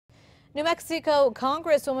New Mexico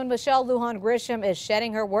Congresswoman Michelle Lujan Grisham is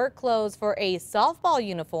shedding her work clothes for a softball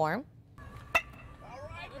uniform.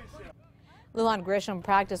 Lujan Grisham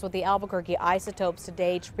practiced with the Albuquerque Isotopes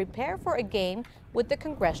today to prepare for a game with the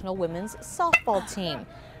Congressional Women's Softball team.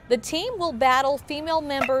 The team will battle female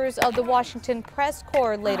members of the Washington Press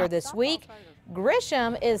Corps later this week.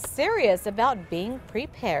 Grisham is serious about being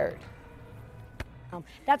prepared.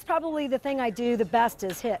 That's probably the thing I do the best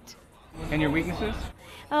is hit. And your weaknesses?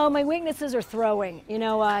 Oh, my weaknesses are throwing. You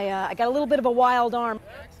know, I got a little bit of a wild arm.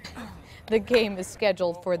 The game is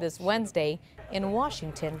scheduled for this Wednesday in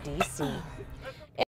Washington, D.C.